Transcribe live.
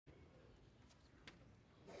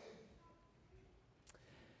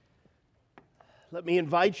Let me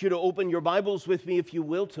invite you to open your Bibles with me, if you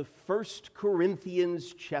will, to 1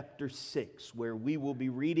 Corinthians chapter 6, where we will be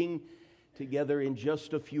reading together in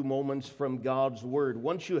just a few moments from God's Word.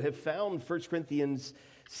 Once you have found 1 Corinthians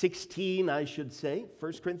 16, 1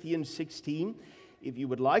 Corinthians 16, if you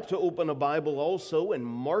would like to open a Bible also and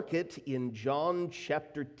mark it in John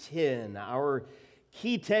chapter 10. Our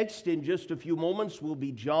key text in just a few moments will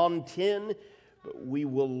be John 10, but we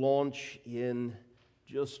will launch in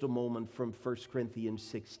just a moment from 1 Corinthians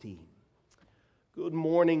 16. Good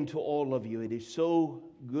morning to all of you. It is so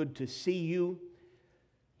good to see you,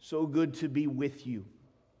 so good to be with you.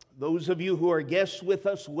 Those of you who are guests with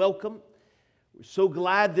us, welcome. We're so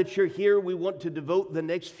glad that you're here. We want to devote the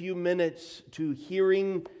next few minutes to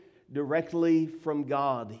hearing directly from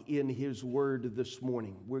God in His Word this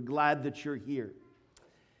morning. We're glad that you're here.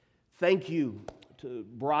 Thank you to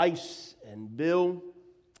Bryce and Bill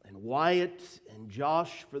and Wyatt and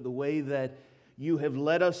Josh for the way that you have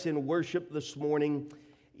led us in worship this morning.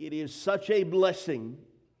 It is such a blessing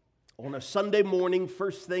on a Sunday morning,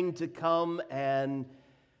 first thing to come and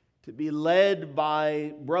to be led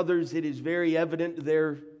by brothers. It is very evident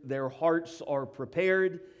their hearts are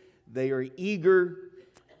prepared. They are eager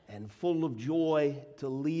and full of joy to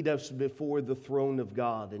lead us before the throne of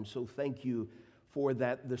God. And so thank you for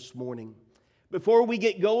that this morning. Before we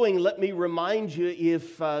get going, let me remind you,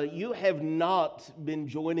 if you have not been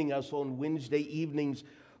joining us on Wednesday evenings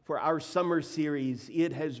for our summer series,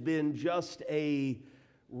 it has been just a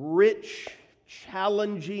rich,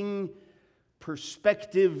 challenging,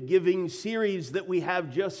 perspective-giving series that we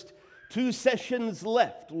have just 2 sessions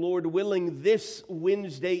left. Lord willing, this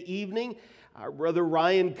Wednesday evening, our brother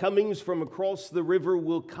Ryan Cummings from across the river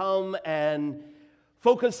will come and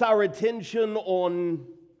focus our attention on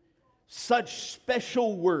such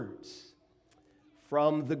special words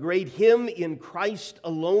from the great hymn, "In Christ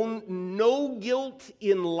Alone," no guilt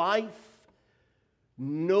in life,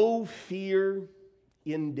 no fear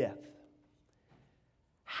in death.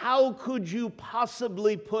 How could you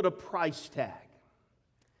possibly put a price tag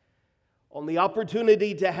on the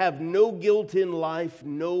opportunity to have no guilt in life,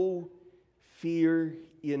 no fear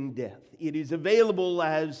in death? It is available,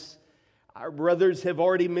 as our brothers have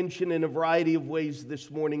already mentioned, in a variety of ways this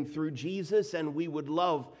morning through Jesus, and we would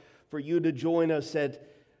love for you to join us at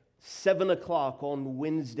 7 o'clock on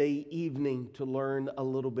Wednesday evening to learn a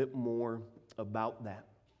little bit more about that.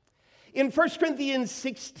 In 1 Corinthians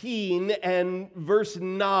 16 and verse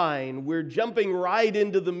 9, we're jumping right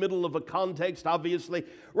into the middle of a context, obviously,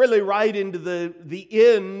 really right into the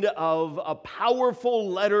end of a powerful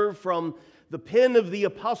letter from the pen of the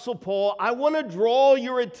Apostle Paul. I want to draw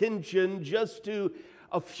your attention just to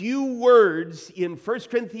a few words in 1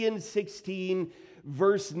 Corinthians 16,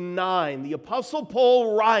 verse 9. The Apostle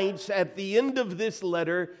Paul writes at the end of this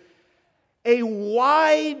letter, "A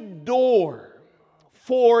wide door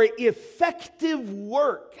for effective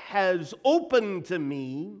work has opened to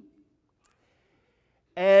me,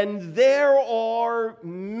 and there are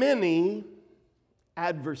many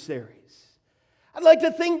adversaries." I'd like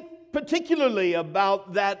to think particularly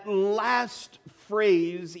about that last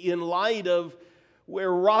phrase in light of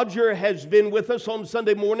where Roger has been with us on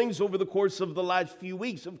Sunday mornings over the course of the last few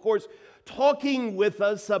weeks. Of course, talking with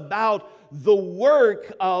us about the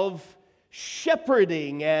work of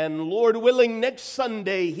shepherding. And Lord willing, next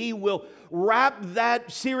Sunday he will wrap that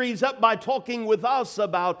series up by talking with us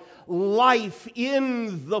about life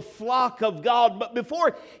in the flock of God. But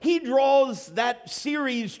before he draws that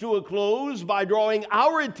series to a close by drawing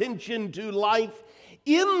our attention to life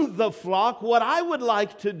in the flock, what I would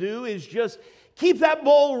like to do is just keep that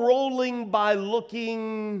ball rolling by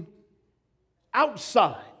looking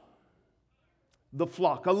outside the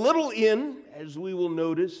flock, a little in, as we will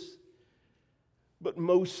notice, but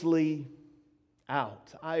mostly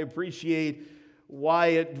out. I appreciate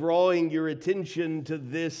Wyatt drawing your attention to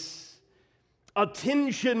this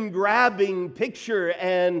attention-grabbing picture,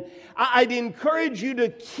 and I'd encourage you to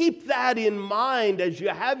keep that in mind as you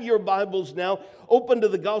have your Bibles now open to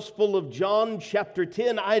the Gospel of John chapter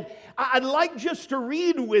 10. I'd like just to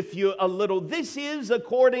read with you a little. This is,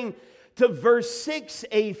 according to verse 6,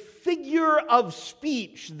 a figure of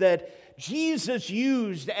speech that Jesus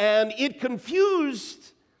used, and it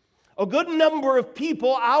confused a good number of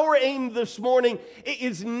people. Our aim this morning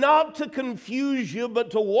is not to confuse you,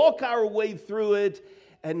 but to walk our way through it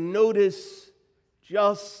and notice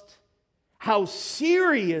just how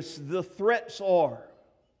serious the threats are,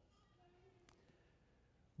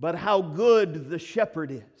 but how good the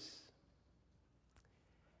shepherd is,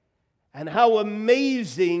 and how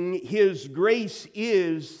amazing His grace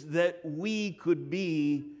is that we could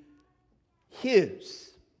be His.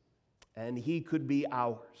 and he could be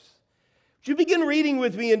ours. Would you begin reading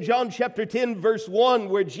with me in John chapter 10, verse 1,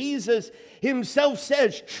 where Jesus himself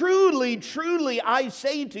says, "Truly, truly, I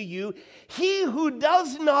say to you, he who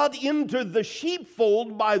does not enter the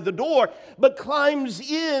sheepfold by the door, but climbs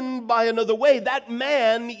in by another way, that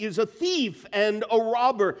man is a thief and a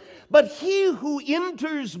robber. But he who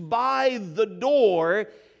enters by the door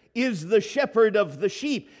is the shepherd of the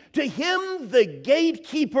sheep. To him the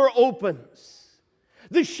gatekeeper opens.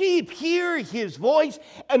 The sheep hear his voice,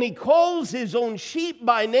 and he calls his own sheep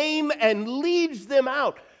by name and leads them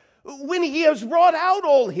out. When he has brought out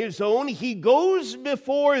all his own, he goes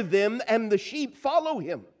before them, and the sheep follow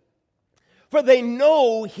him, for they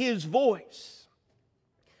know his voice.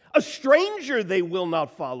 A stranger they will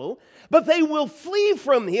not follow, but they will flee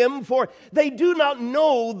from him, for they do not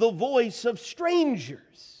know the voice of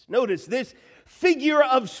strangers." Notice this figure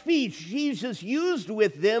of speech Jesus used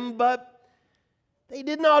with them, but they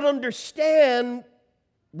did not understand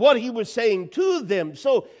what he was saying to them.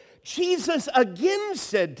 So Jesus again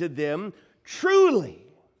said to them, "Truly,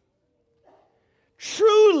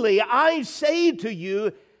 truly, I say to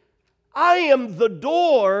you, I am the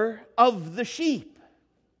door of the sheep.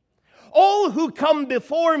 All who come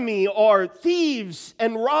before me are thieves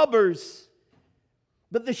and robbers,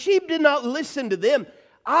 but the sheep did not listen to them.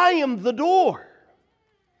 I am the door.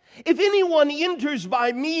 If anyone enters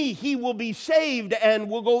by me, he will be saved and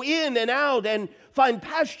will go in and out and find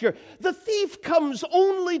pasture. The thief comes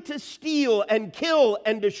only to steal and kill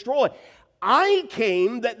and destroy. I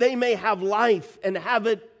came that they may have life and have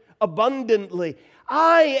it abundantly.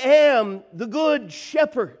 I am the good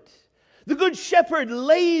shepherd. The good shepherd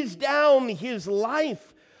lays down his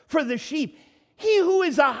life for the sheep. He who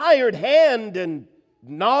is a hired hand and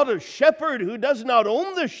not a shepherd, who does not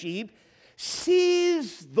own the sheep,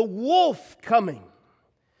 sees the wolf coming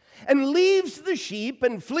and leaves the sheep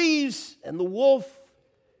and flees, and the wolf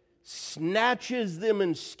snatches them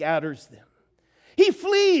and scatters them. He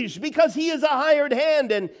flees because he is a hired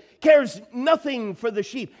hand and cares nothing for the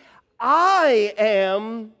sheep. I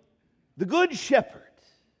am the good shepherd.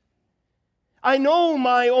 I know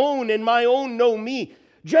my own, and my own know me,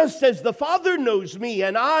 just as the Father knows me,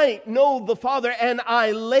 and I know the Father, and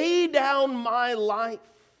I lay down my life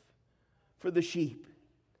for the sheep.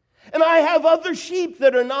 And I have other sheep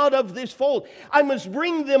that are not of this fold. I must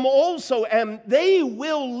bring them also, and they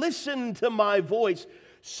will listen to my voice.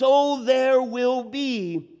 So there will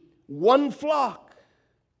be one flock,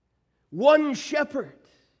 one shepherd.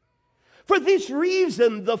 For this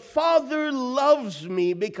reason, the Father loves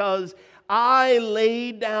me, because I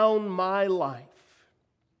lay down my life,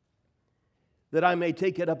 that I may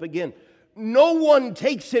take it up again. No one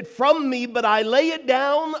takes it from me, but I lay it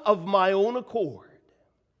down of my own accord.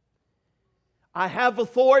 I have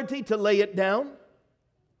authority to lay it down,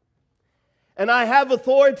 and I have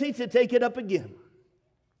authority to take it up again.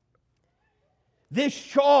 This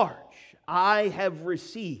charge I have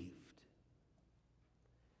received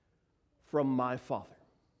from my Father.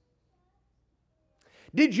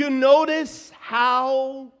 Did you notice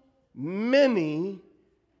how many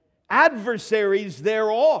adversaries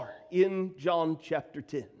there are in John chapter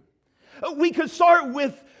 10? We could start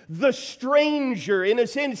with the stranger. In a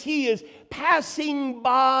sense, he is passing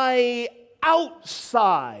by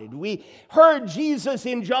outside. We heard Jesus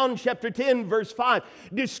in John chapter 10, verse 5,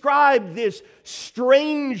 describe this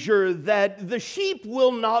stranger that the sheep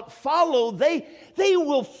will not follow. They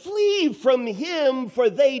will flee from him, for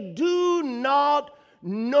they do not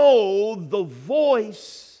know the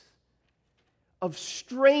voice of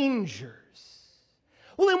strangers.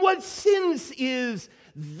 Well, in what sense is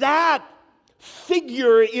that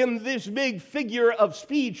figure in this big figure of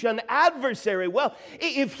speech an adversary? Well,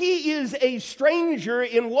 if he is a stranger,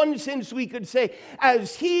 in one sense we could say,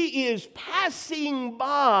 as he is passing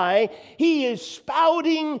by, he is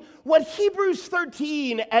spouting what Hebrews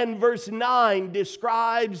 13 and verse 9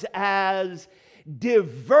 describes as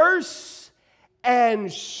diverse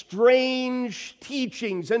and strange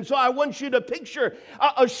teachings. And so I want you to picture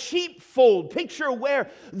a sheepfold. Picture where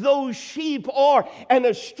those sheep are, and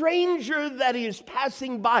a stranger that is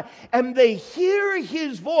passing by, and they hear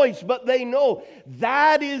his voice, but they know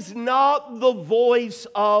that is not the voice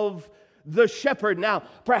of the shepherd. Now,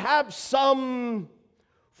 perhaps some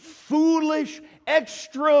foolish,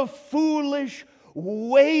 extra foolish,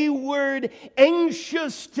 wayward,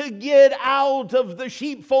 anxious to get out of the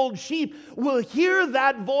sheepfold sheep will hear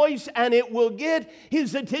that voice, and it will get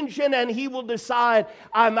his attention, and he will decide,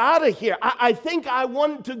 I'm out of here. I think I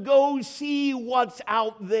want to go see what's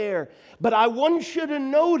out there. But I want you to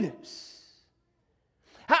notice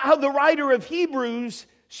how the writer of Hebrews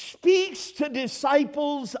speaks to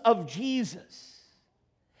disciples of Jesus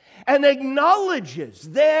and acknowledges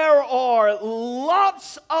there are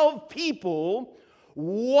lots of people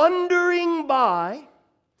wandering by,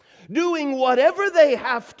 doing whatever they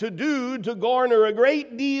have to do to garner a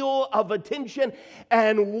great deal of attention,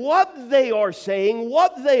 and what they are saying,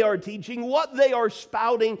 what they are teaching, what they are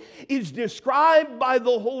spouting is described by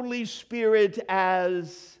the Holy Spirit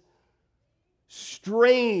as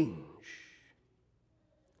strange.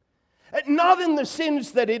 Not in the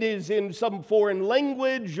sense that it is in some foreign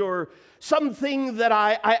language or something that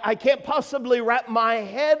I can't possibly wrap my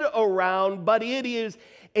head around, but it is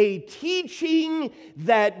a teaching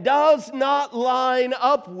that does not line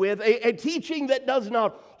up with, a teaching that does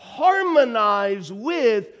not harmonize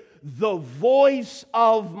with the voice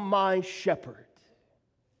of my shepherd.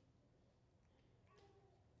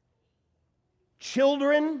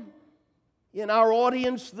 Children in our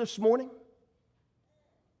audience this morning,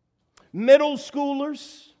 middle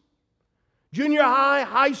schoolers, junior high,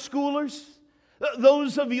 high schoolers,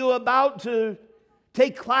 those of you about to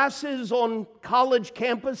take classes on college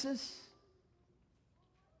campuses.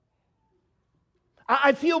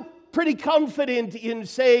 I feel pretty confident in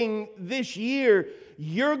saying this year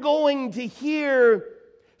you're going to hear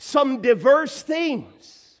some diverse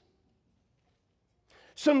things,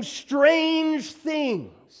 some strange things.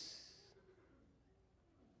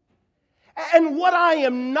 And what I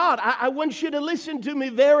am not, I want you to listen to me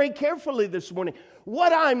very carefully this morning.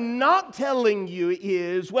 What I'm not telling you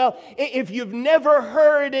is, well, if you've never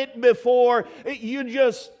heard it before, you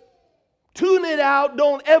just tune it out,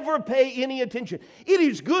 don't ever pay any attention. It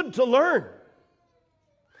is good to learn.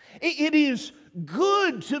 It is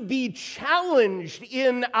good to be challenged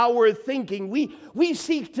in our thinking. We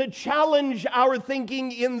seek to challenge our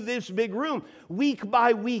thinking in this big room, week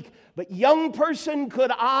by week. But young person,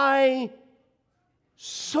 could I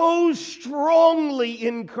so strongly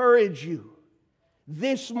encourage you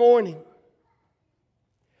this morning,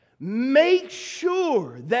 make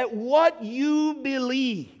sure that what you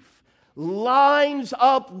believe lines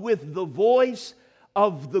up with the voice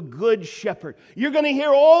of the Good Shepherd. You're going to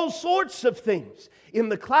hear all sorts of things in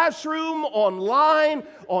the classroom, online,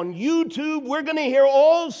 on YouTube. We're going to hear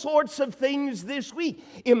all sorts of things this week.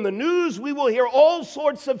 In the news, we will hear all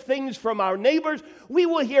sorts of things from our neighbors. We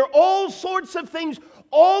will hear all sorts of things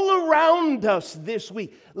all around us this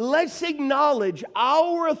week. Let's acknowledge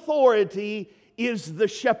our authority is the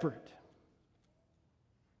shepherd.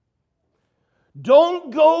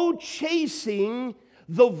 Don't go chasing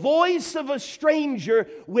the voice of a stranger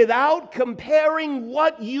without comparing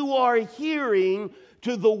what you are hearing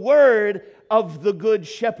to the word of the Good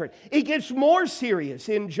Shepherd. It gets more serious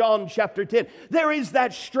in John chapter 10. There is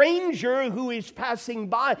that stranger who is passing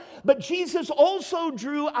by, but Jesus also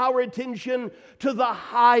drew our attention to the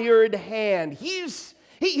hired hand. He's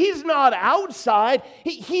not outside,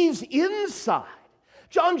 he's inside.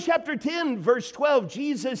 John chapter 10, verse 12,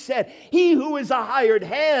 Jesus said, "He who is a hired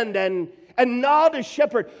hand and not a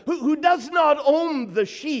shepherd, who does not own the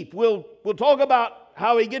sheep." We'll talk about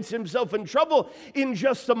how he gets himself in trouble in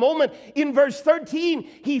just a moment. In verse 13,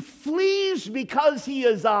 he flees because he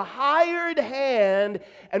is a hired hand.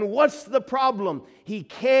 And what's the problem? He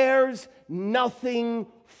cares nothing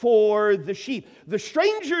for the sheep. The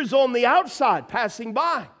stranger's on the outside passing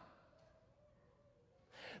by.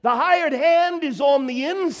 The hired hand is on the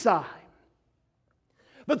inside.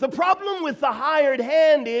 But the problem with the hired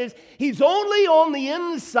hand is he's only on the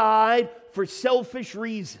inside for selfish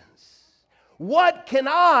reasons. What can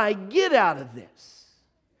I get out of this?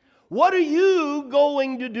 What are you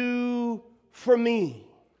going to do for me?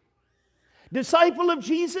 Disciple of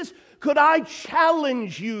Jesus, could I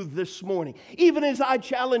challenge you this morning, even as I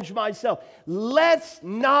challenge myself? Let's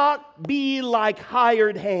not be like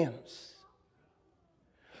hired hands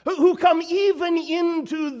who come even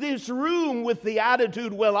into this room with the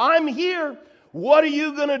attitude, well, I'm here. What are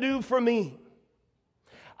you going to do for me?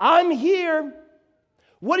 I'm here.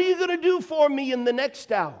 What are you going to do for me in the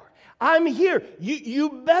next hour? I'm here.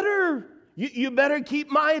 You better keep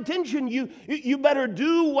my attention. You better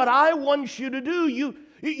do what I want you to do.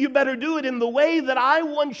 You better do it in the way that I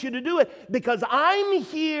want you to do it, because I'm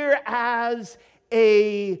here as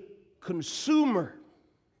a consumer.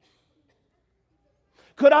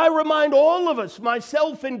 Could I remind all of us,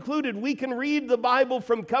 myself included, we can read the Bible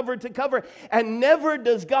from cover to cover, and never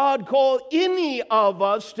does God call any of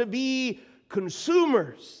us to be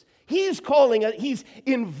consumers. He's calling us, He's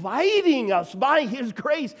inviting us by His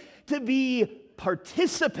grace to be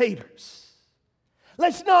participators.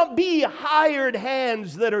 Let's not be hired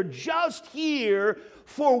hands that are just here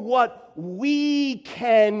for what we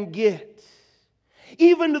can get.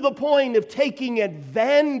 even to the point of taking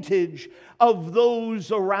advantage of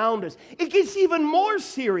those around us. It gets even more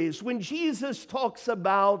serious when Jesus talks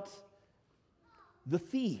about the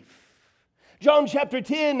thief. John chapter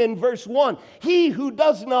 10 and verse 1, he who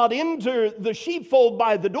does not enter the sheepfold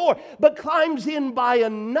by the door, but climbs in by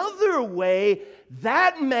another way,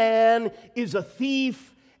 that man is a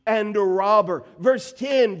thief and a robber. Verse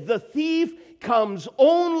 10, the thief comes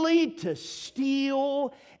only to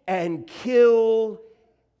steal and kill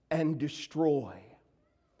and destroy.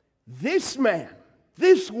 This man,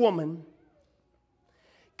 this woman,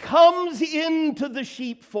 comes into the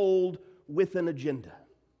sheepfold with an agenda.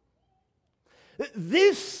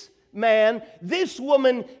 This man, this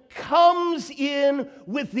woman comes in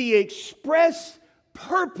with the express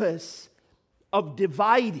purpose of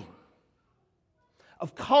dividing,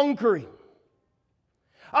 of conquering,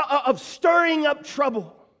 of stirring up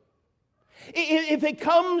trouble. If it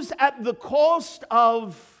comes at the cost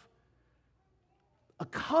of a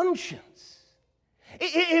conscience,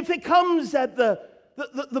 if it comes at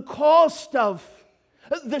the cost of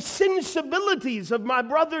the sensibilities of my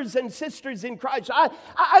brothers and sisters in Christ,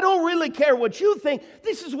 I don't really care what you think.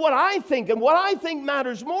 This is what I think, and what I think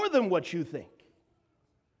matters more than what you think.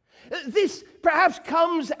 This perhaps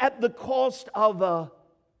comes at the cost of a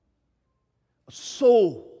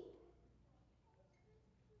soul.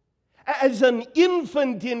 As an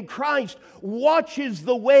infant in Christ watches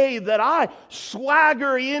the way that I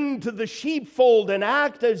swagger into the sheepfold and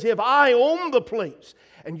act as if I own the place,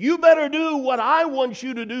 and you better do what I want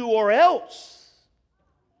you to do or else.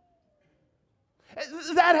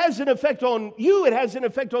 That has an effect on you. It has an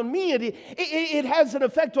effect on me. It has an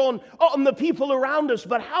effect on the people around us,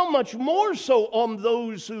 but how much more so on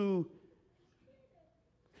those who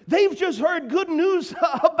they've just heard good news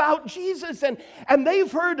about Jesus, and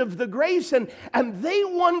they've heard of the grace, and they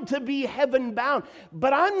want to be heaven bound.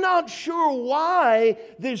 But I'm not sure why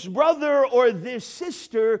this brother or this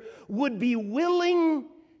sister would be willing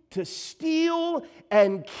to steal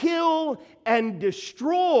and kill and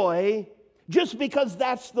destroy just because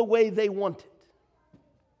that's the way they want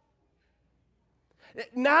it.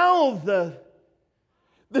 Now the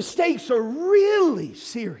stakes are really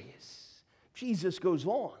serious. Jesus goes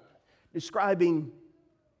on describing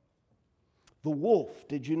the wolf.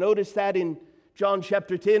 Did you notice that in John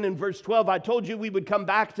chapter 10 and verse 12? I told you we would come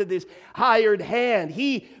back to this hired hand.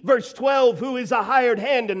 He, verse 12, who is a hired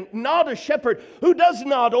hand and not a shepherd, who does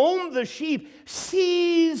not own the sheep,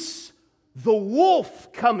 sees the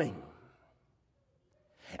wolf coming.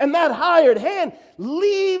 And that hired hand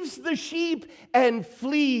leaves the sheep and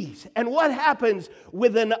flees. And what happens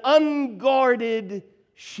with an unguarded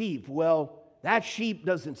sheep? Well, that sheep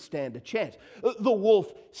doesn't stand a chance. The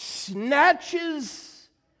wolf snatches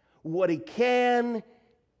what he can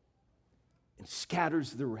and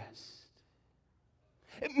scatters the rest.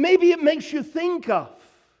 Maybe it makes you think of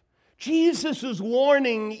Jesus'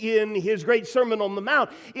 warning in his great Sermon on the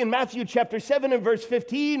Mount in Matthew chapter 7 and verse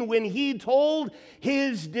 15, when he told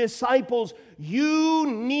his disciples, you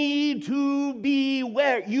need to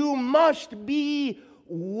beware. You must be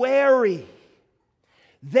wary.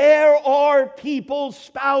 There are people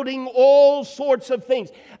spouting all sorts of things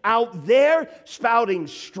out there, spouting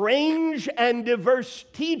strange and diverse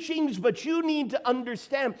teachings, but you need to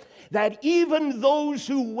understand that even those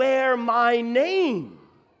who wear my name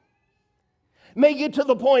may get to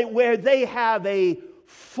the point where they have a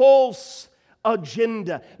false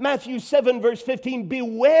agenda. Matthew 7 verse 15,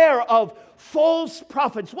 beware of false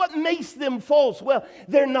prophets. What makes them false? Well,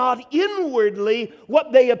 they're not inwardly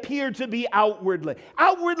what they appear to be outwardly.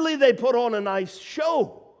 Outwardly, they put on a nice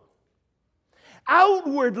show.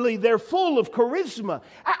 Outwardly, they're full of charisma.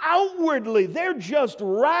 Outwardly, they're just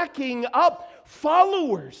racking up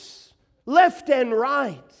followers left and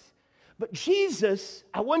right. But Jesus,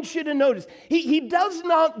 I want you to notice, he does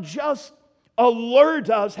not just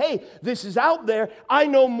alert us, hey, this is out there. I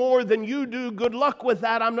know more than you do. Good luck with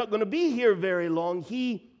that. I'm not going to be here very long.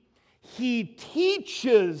 He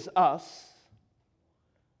teaches us,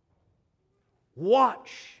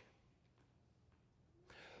 watch.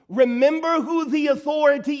 Remember who the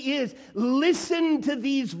authority is. Listen to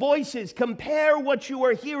these voices. Compare what you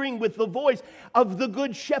are hearing with the voice of the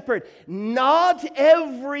Good Shepherd. Not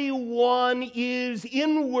everyone is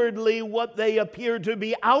inwardly what they appear to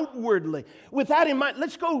be outwardly. With that in mind,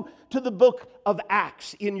 let's go to the book of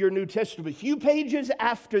Acts in your New Testament. A few pages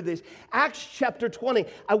after this, Acts chapter 20.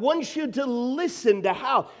 I want you to listen to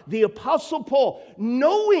how the Apostle Paul,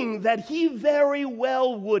 knowing that he very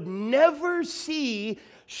well would never see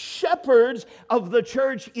shepherds of the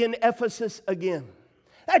church in Ephesus again.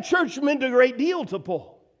 That church meant a great deal to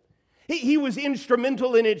Paul. He was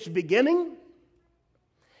instrumental in its beginning.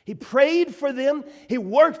 He prayed for them. He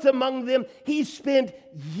worked among them. He spent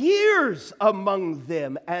years among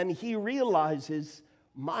them. And he realizes,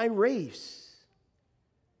 my race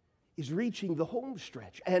is reaching the home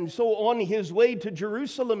stretch. And so on his way to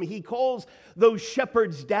Jerusalem, he calls those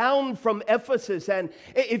shepherds down from Ephesus. And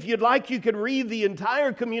if you'd like, you could read the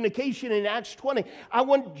entire communication in Acts 20. I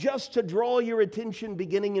want just to draw your attention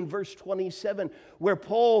beginning in verse 27, where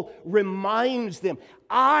Paul reminds them,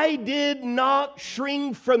 I did not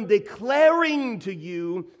shrink from declaring to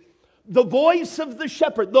you the voice of the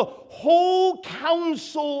shepherd, the whole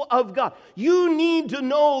counsel of God. You need to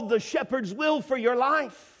know the shepherd's will for your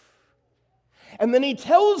life. And then he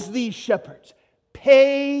tells these shepherds,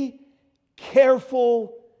 pay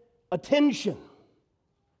careful attention.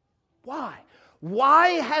 Why? Why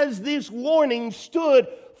has this warning stood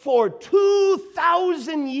for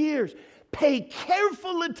 2,000 years? Pay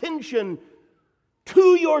careful attention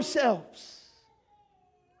to yourselves.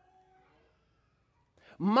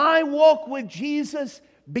 My walk with Jesus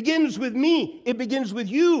begins with me. It begins with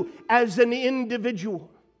you as an individual.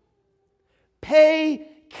 Pay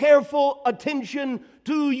careful attention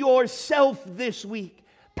to yourself this week.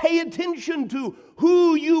 Pay attention to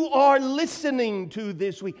who you are listening to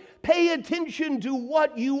this week. Pay attention to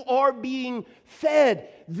what you are being fed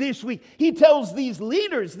this week. He tells these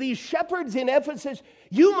leaders, these shepherds in Ephesus,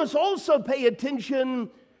 you must also pay attention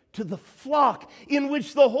to the flock in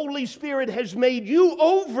which the Holy Spirit has made you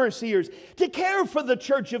overseers to care for the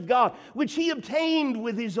church of God, which he obtained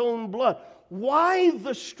with his own blood. Why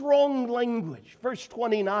the strong language? Verse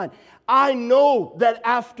 29, I know that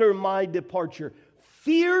after my departure,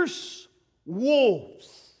 fierce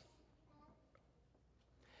wolves,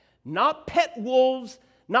 not pet wolves,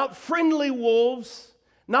 not friendly wolves,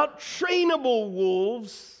 not trainable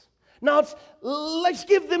wolves, not let's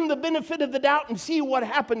give them the benefit of the doubt and see what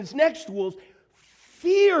happens next wolves,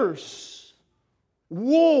 fierce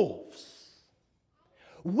wolves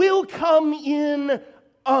will come in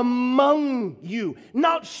among you,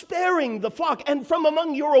 not sparing the flock, and from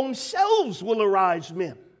among your own selves will arise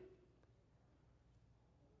men,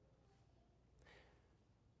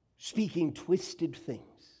 speaking twisted things.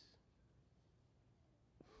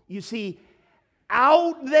 You see,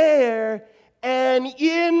 out there and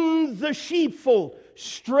in the sheepfold,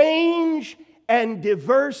 strange and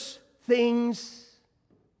diverse things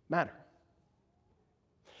matter.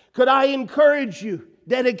 Could I encourage you,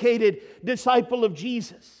 dedicated disciple of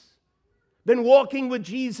Jesus, been walking with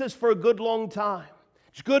Jesus for a good long time?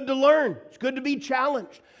 It's good to learn. It's good to be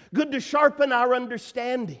challenged. Good to sharpen our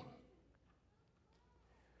understanding.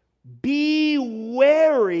 Be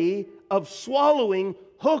wary of swallowing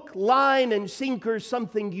hook, line, and sinker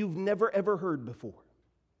something you've never ever heard before.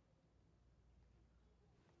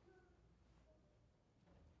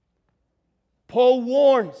 Paul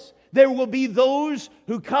warns there will be those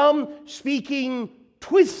who come speaking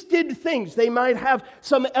twisted things. They might have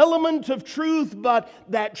some element of truth, but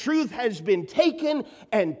that truth has been taken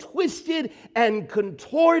and twisted and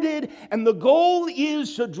contorted, and the goal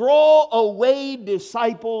is to draw away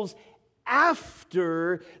disciples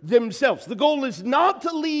after themselves. The goal is not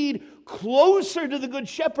to lead closer to the Good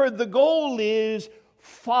Shepherd. The goal is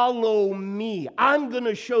follow me. I'm going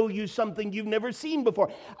to show you something you've never seen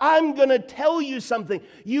before. I'm going to tell you something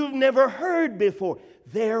you've never heard before.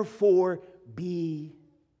 Therefore, be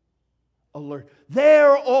alert.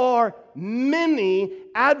 There are many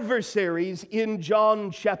adversaries in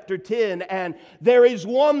John chapter 10, and there is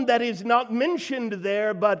one that is not mentioned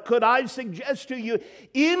there, but could I suggest to you,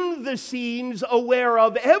 in the scenes, aware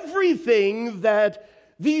of everything that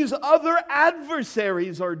these other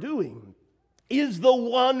adversaries are doing, is the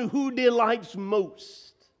one who delights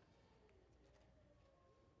most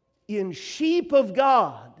in sheep of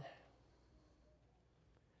God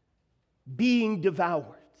being devoured.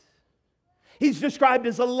 He's described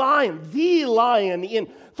as a lion, the lion, in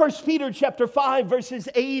 1 Peter chapter 5, verses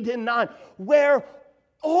 8 and 9, where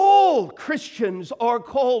all Christians are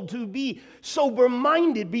called to be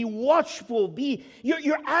sober-minded, be watchful, be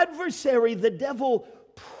your adversary, the devil,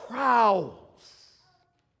 prowls.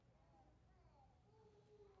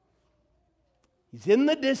 He's in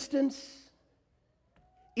the distance,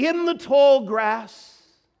 in the tall grass,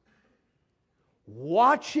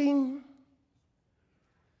 watching,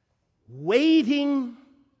 waiting,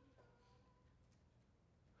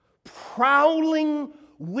 prowling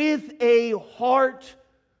with a heart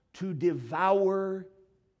to devour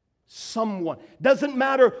someone. Doesn't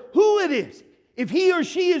matter who it is. If he or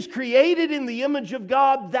she is created in the image of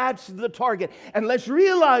God, that's the target. And let's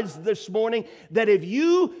realize this morning that if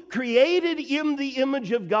you created in the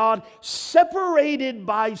image of God, separated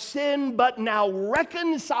by sin, but now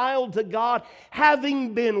reconciled to God,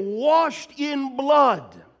 having been washed in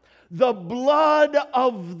blood, the blood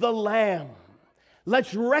of the Lamb,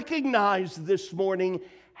 let's recognize this morning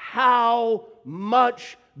how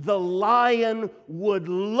much the lion would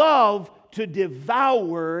love to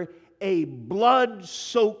devour a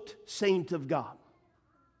blood-soaked saint of God.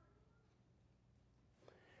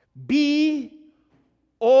 Be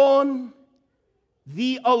on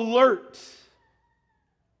the alert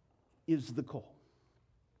is the call.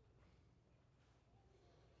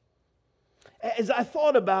 As I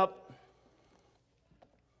thought about,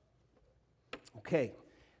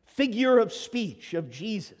 figure of speech of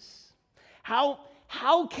Jesus,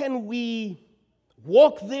 how can we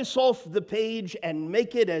walk this off the page and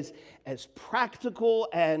make it as practical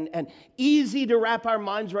and easy to wrap our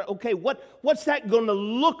minds around? Okay, what's that going to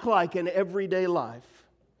look like in everyday life?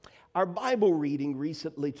 Our Bible reading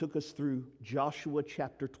recently took us through Joshua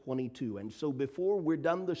chapter 22. And so before we're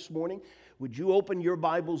done this morning, would you open your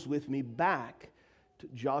Bibles with me back to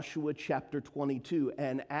Joshua chapter 22?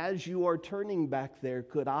 And as you are turning back there,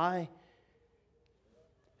 could I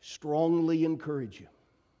strongly encourage you?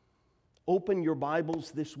 Open your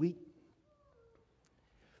Bibles this week.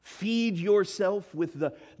 Feed yourself with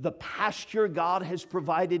the pasture God has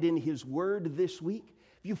provided in His Word this week.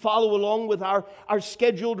 If you follow along with our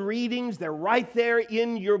scheduled readings, they're right there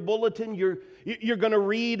in your bulletin. You're going to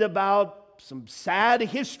read about some sad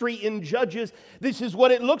history in Judges. This is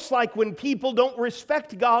what it looks like when people don't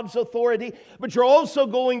respect God's authority. But you're also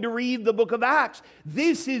going to read the book of Acts.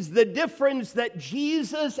 This is the difference that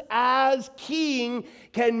Jesus as King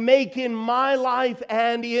can make in my life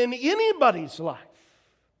and in anybody's life.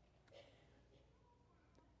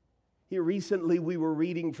 Here recently we were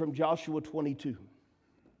reading from Joshua 22.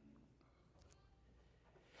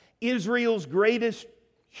 Israel's greatest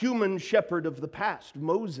human shepherd of the past,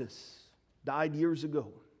 Moses, died years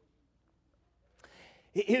ago.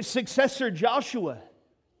 His successor, Joshua,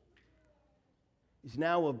 is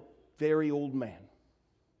now a very old man.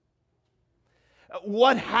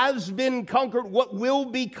 What has been conquered, what will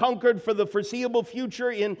be conquered for the foreseeable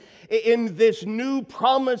future in this new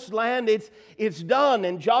promised land, it's done.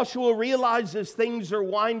 And Joshua realizes things are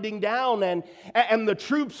winding down and the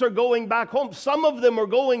troops are going back home. Some of them are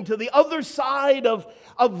going to the other side of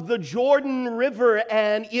the Jordan River,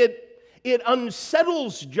 and it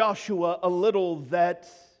unsettles Joshua a little that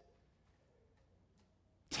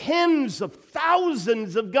tens of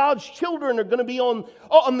thousands of God's children are going to be on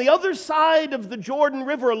the other side of the Jordan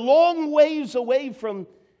River, a long ways away from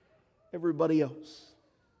everybody else.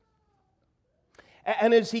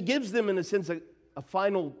 And as he gives them, in a sense, a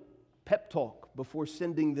final pep talk before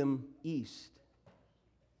sending them east,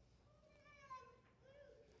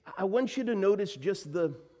 I want you to notice just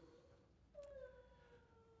the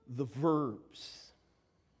verbs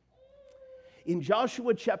in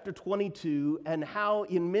Joshua chapter 22, and how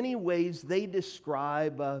in many ways they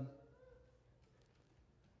describe a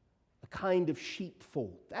kind of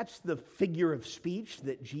sheepfold. That's the figure of speech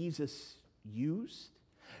that Jesus used.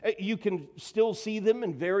 You can still see them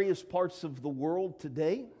in various parts of the world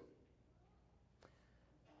today.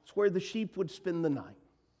 It's where the sheep would spend the night,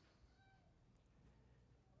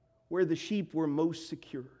 where the sheep were most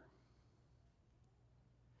secure.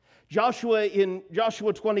 Joshua, in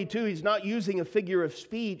Joshua 22, he's not using a figure of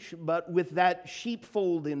speech, but with that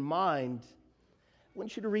sheepfold in mind. I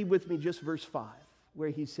want you to read with me just verse 5, where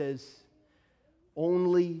he says,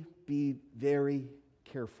 "Only be very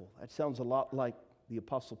careful." That sounds a lot like the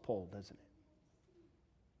Apostle Paul, doesn't it?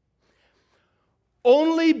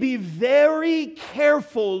 Only be very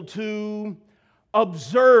careful to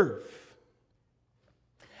observe.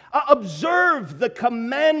 Observe the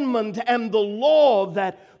commandment and the law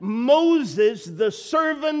that Moses, the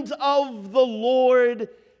servant of the Lord,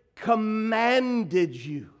 commanded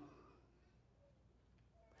you.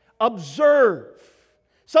 Observe.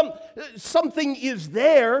 Something is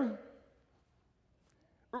there.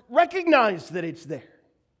 Recognize that it's there.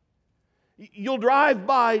 You'll drive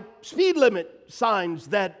by speed limit signs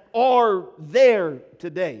that are there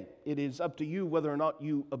today. It is up to you whether or not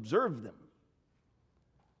you observe them.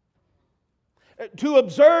 To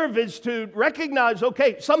observe is to recognize,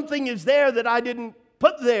 okay, something is there that I didn't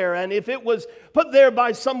put there, and if it was put there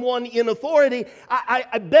by someone in authority,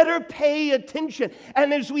 I better pay attention.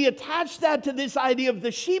 And as we attach that to this idea of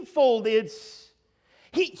the sheepfold,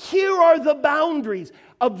 here are the boundaries.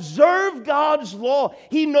 Observe God's law.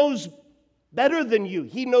 He knows better than you.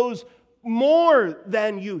 He knows more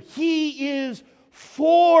than you. He is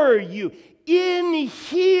for you. In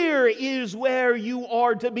here is where you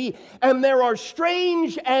are to be. And there are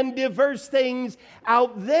strange and diverse things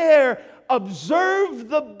out there. Observe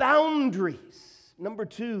the boundaries. Number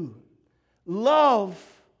 2, love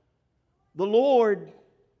the Lord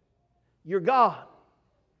your God.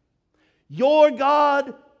 Your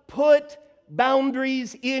God put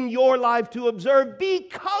boundaries in your life to observe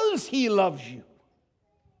because He loves you.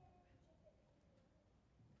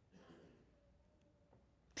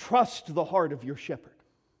 Trust the heart of your shepherd.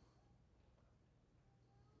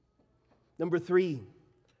 Number 3,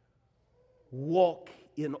 walk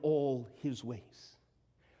in all His ways.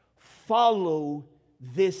 Follow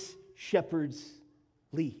this shepherd's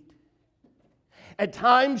lead. At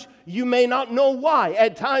times you may not know why.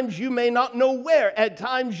 At times you may not know where. At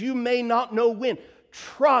times you may not know when.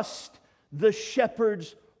 Trust the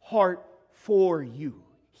shepherd's heart for you.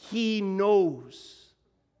 He knows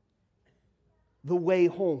the way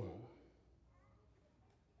home.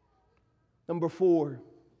 Number 4,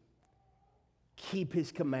 keep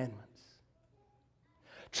His commandments.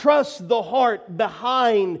 Trust the heart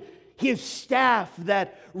behind His staff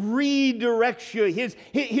that redirects you,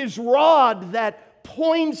 His rod that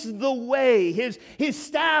points the way, His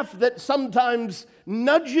staff that sometimes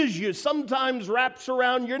nudges you, sometimes wraps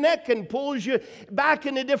around your neck and pulls you back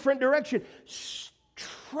in a different direction.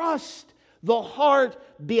 Trust the heart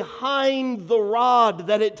behind the rod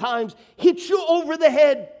that at times hits you over the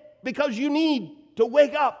head because you need to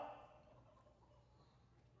wake up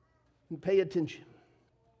and pay attention.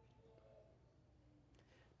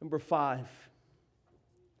 Number 5,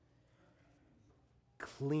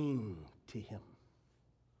 cling to Him.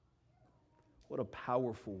 What a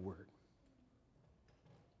powerful word.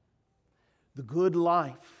 The good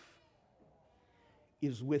life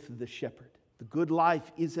is with the shepherd. The good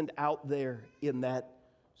life isn't out there in that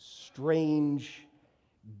strange,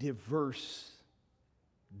 diverse,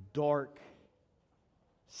 dark,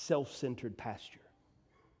 self-centered pasture.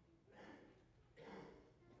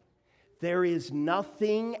 There is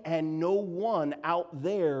nothing and no one out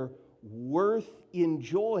there worth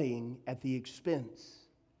enjoying at the expense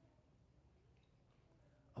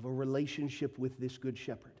of a relationship with this good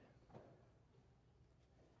shepherd.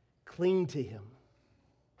 Cling to Him.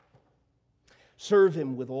 Serve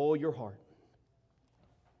Him with all your heart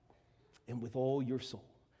and with all your soul.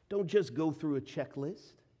 Don't just go through a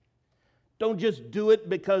checklist. Don't just do it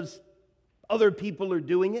because other people are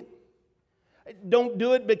doing it. Don't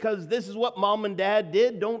do it because this is what mom and dad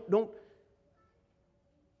did. Don't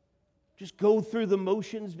just go through the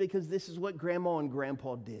motions because this is what grandma and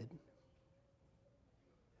grandpa did.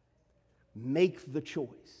 Make the choice.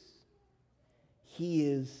 He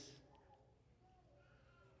is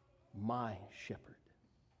my shepherd.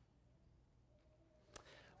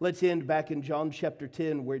 Let's end back in John chapter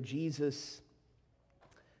 10 where Jesus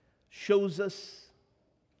shows us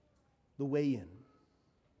the way in.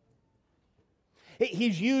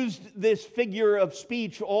 He's used this figure of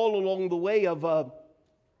speech all along the way of a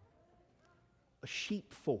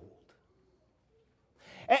sheepfold.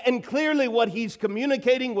 And clearly what he's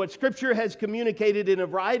communicating, what Scripture has communicated in a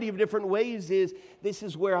variety of different ways is, this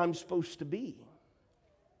is where I'm supposed to be.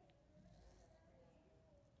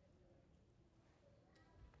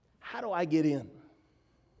 How do I get in?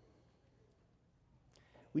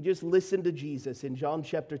 We just listened to Jesus in John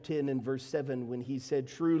chapter 10 and verse 7 when He said,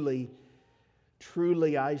 Truly,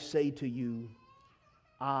 truly I say to you,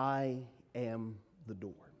 I am the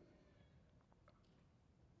door.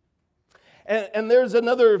 And there's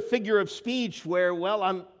another figure of speech where, well,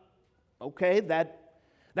 I'm okay,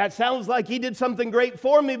 that sounds like He did something great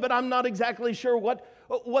for me, but I'm not exactly sure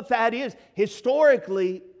what that is.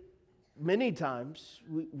 Historically, many times,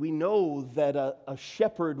 we know that a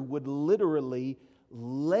shepherd would literally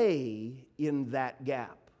lay in that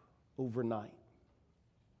gap overnight.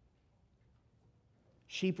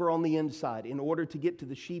 Sheep are on the inside. In order to get to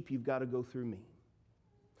the sheep, you've got to go through me.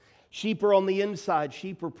 Sheep are on the inside.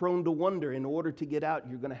 Sheep are prone to wander. In order to get out,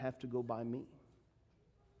 you're going to have to go by me.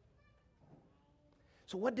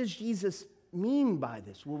 So what does Jesus mean by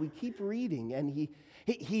this? Well, we keep reading, and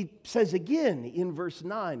he says again in verse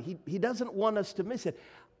 9, he doesn't want us to miss it.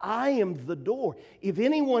 I am the door. If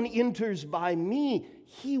anyone enters by me,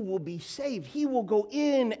 he will be saved. He will go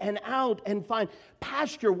in and out and find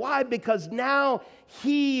pasture. Why? Because now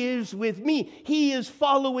he is with me. He is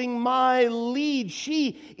following my lead.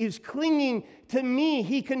 She is clinging to me.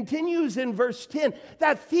 He continues in verse 10,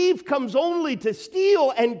 that thief comes only to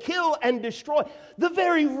steal and kill and destroy. The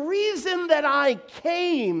very reason that I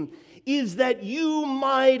came is that you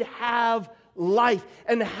might have life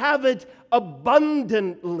and have it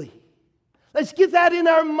abundantly. Let's get that in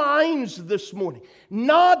our minds this morning.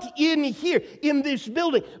 Not in here, in this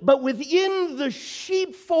building, but within the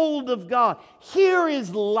sheepfold of God. Here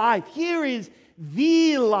is life. Here is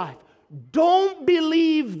the life. Don't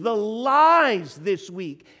believe the lies this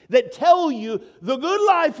week that tell you the good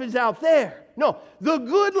life is out there. No, the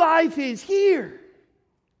good life is here.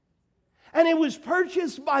 And it was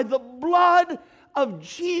purchased by the blood of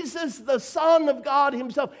Jesus, the Son of God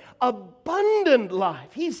Himself. Abundant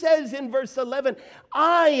life. He says in verse 11,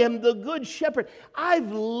 I am the good shepherd.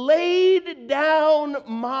 I've laid down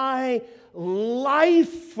my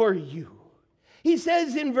life for you. He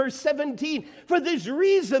says in verse 17, for this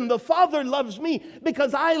reason the Father loves me,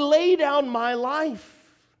 because I lay down my life.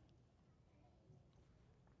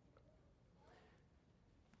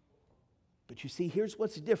 But you see, here's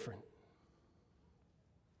what's different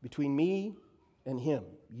between me and Him,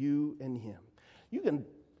 you and Him.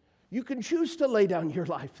 You can choose to lay down your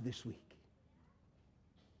life this week.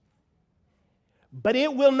 But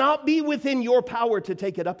it will not be within your power to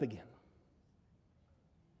take it up again.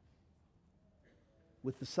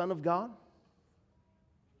 With the Son of God,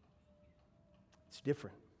 it's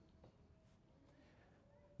different.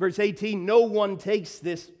 Verse 18, no one takes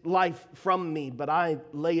this life from me, but I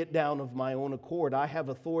lay it down of my own accord. I have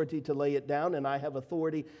authority to lay it down, and I have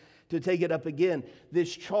authority to take it up again.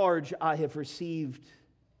 This charge I have received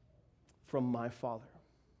from my Father.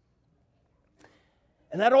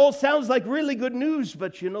 And that all sounds like really good news,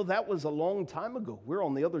 but you know, that was a long time ago. We're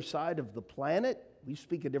on the other side of the planet. We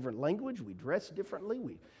speak a different language. We dress differently.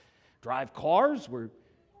 We drive cars. We're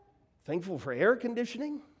thankful for air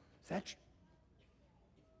conditioning. Is that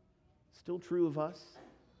still true of us?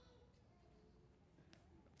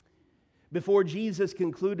 Before Jesus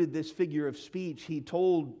concluded this figure of speech, He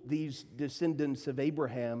told these descendants of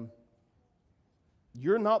Abraham,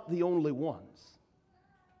 you're not the only ones.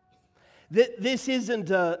 This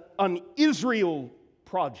isn't an Israel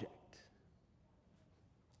project.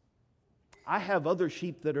 I have other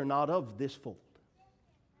sheep that are not of this fold.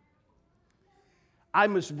 I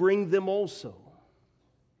must bring them also,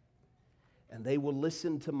 and they will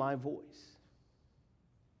listen to my voice.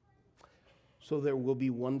 So there will be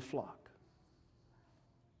one flock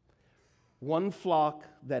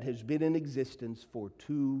that has been in existence for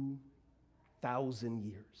 2,000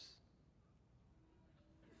 years.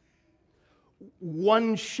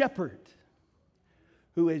 One shepherd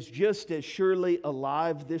who is just as surely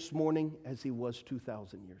alive this morning as he was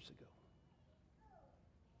 2,000 years ago.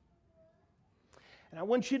 And I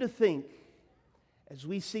want you to think, as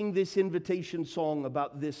we sing this invitation song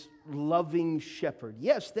about this loving shepherd,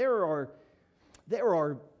 yes, there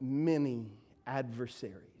are many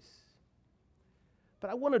adversaries.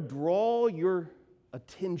 But I want to draw your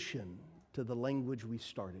attention to the language we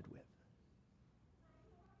started with.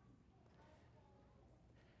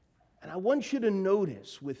 And I want you to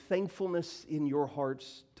notice with thankfulness in your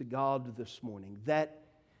hearts to God this morning that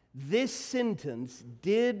this sentence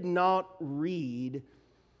did not read,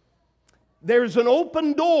 there's an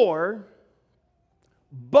open door,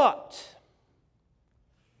 but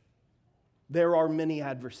there are many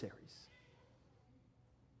adversaries.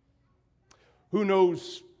 Who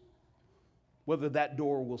knows whether that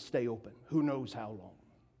door will stay open? Who knows how long?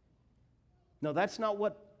 No, that's not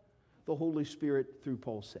what the Holy Spirit through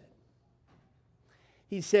Paul said.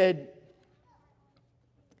 He said,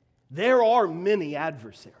 there are many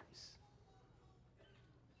adversaries.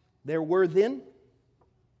 There were then,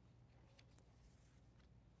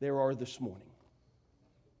 there are this morning.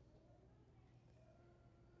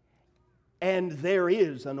 And there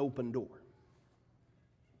is an open door.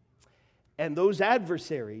 And those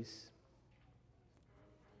adversaries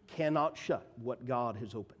cannot shut what God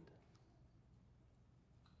has opened.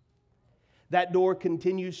 That door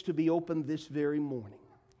continues to be open this very morning.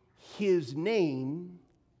 His name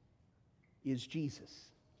is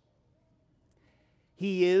Jesus.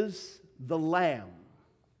 He is the Lamb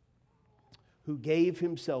who gave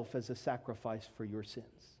Himself as a sacrifice for your sins.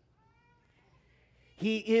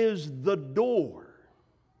 He is the door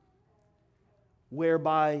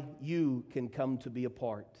whereby you can come to be a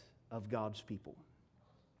part of God's people.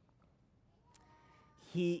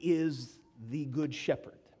 He is the Good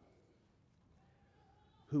Shepherd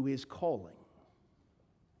who is calling.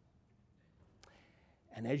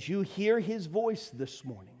 And as you hear His voice this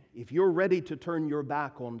morning, if you're ready to turn your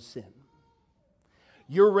back on sin,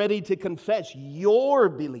 you're ready to confess your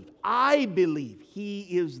belief. I believe He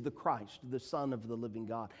is the Christ, the Son of the living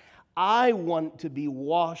God. I want to be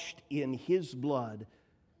washed in His blood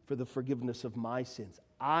for the forgiveness of my sins.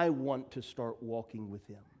 I want to start walking with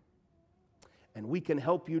Him. and we can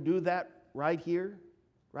help you do that right here,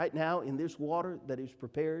 right now, in this water that is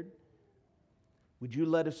prepared, would you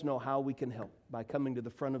let us know how we can help by coming to the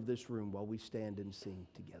front of this room while we stand and sing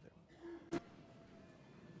together?